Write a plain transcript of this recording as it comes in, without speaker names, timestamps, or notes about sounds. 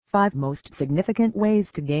5 Most Significant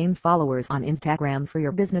Ways to Gain Followers on Instagram for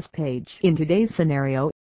Your Business Page. In today's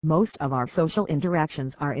scenario, most of our social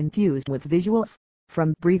interactions are infused with visuals,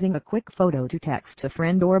 from breezing a quick photo to text a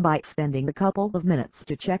friend or by spending a couple of minutes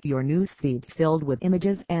to check your newsfeed filled with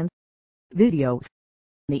images and videos.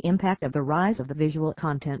 The impact of the rise of the visual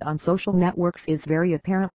content on social networks is very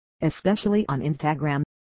apparent, especially on Instagram.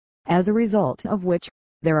 As a result of which,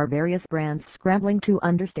 there are various brands scrambling to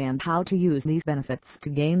understand how to use these benefits to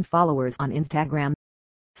gain followers on Instagram.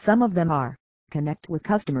 Some of them are: connect with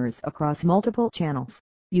customers across multiple channels.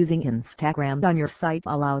 Using Instagram on your site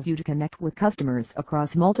allows you to connect with customers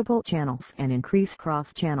across multiple channels and increase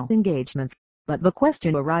cross-channel engagements. But the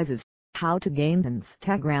question arises, how to gain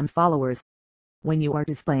Instagram followers? When you are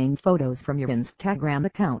displaying photos from your Instagram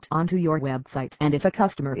account onto your website, and if a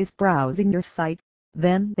customer is browsing your site,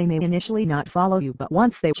 then they may initially not follow you, but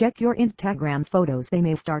once they check your Instagram photos they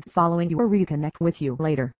may start following you or reconnect with you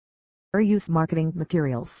later. Use marketing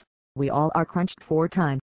materials. We all are crunched for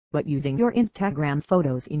time, but using your Instagram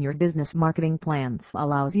photos in your business marketing plans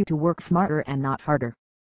allows you to work smarter and not harder.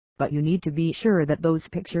 But you need to be sure that those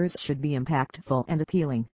pictures should be impactful and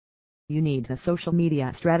appealing. You need a social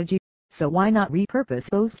media strategy, so why not repurpose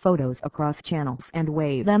those photos across channels and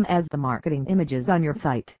weigh them as the marketing images on your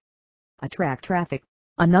site? Attract traffic.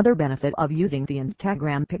 Another benefit of using the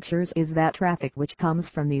Instagram pictures is that traffic which comes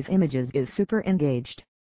from these images is super engaged.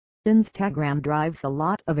 Instagram drives a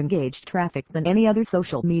lot of engaged traffic than any other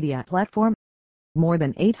social media platform. More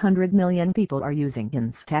than 800 million people are using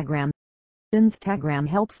Instagram. Instagram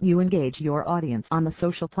helps you engage your audience on the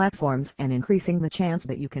social platforms and increasing the chance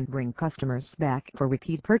that you can bring customers back for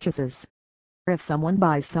repeat purchases. If someone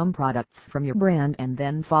buys some products from your brand and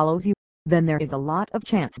then follows you, then there is a lot of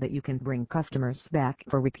chance that you can bring customers back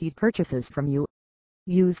for repeat purchases from you.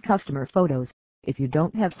 Use customer photos. If you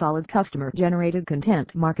don't have solid customer-generated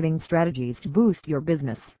content marketing strategies to boost your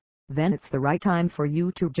business, then it's the right time for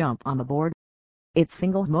you to jump on the board. It's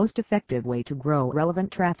single most effective way to grow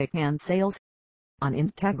relevant traffic and sales. On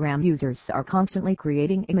Instagram, users are constantly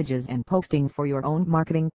creating images and posting for your own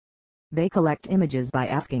marketing. They collect images by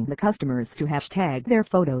asking the customers to hashtag their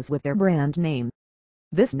photos with their brand name.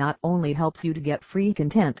 This not only helps you to get free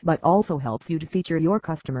content but also helps you to feature your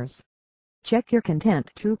customers. Check your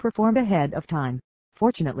content to perform ahead of time.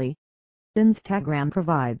 Fortunately, Instagram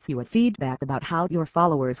provides you with feedback about how your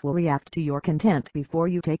followers will react to your content before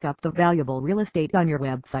you take up the valuable real estate on your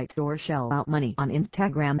website or shell out money on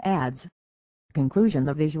Instagram ads. Conclusion: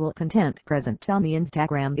 the visual content present on the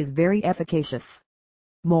Instagram is very efficacious.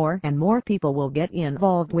 More and more people will get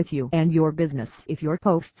involved with you and your business if your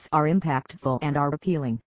posts are impactful and are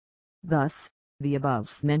appealing. Thus, the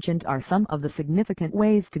above mentioned are some of the significant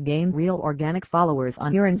ways to gain real organic followers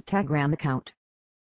on your Instagram account.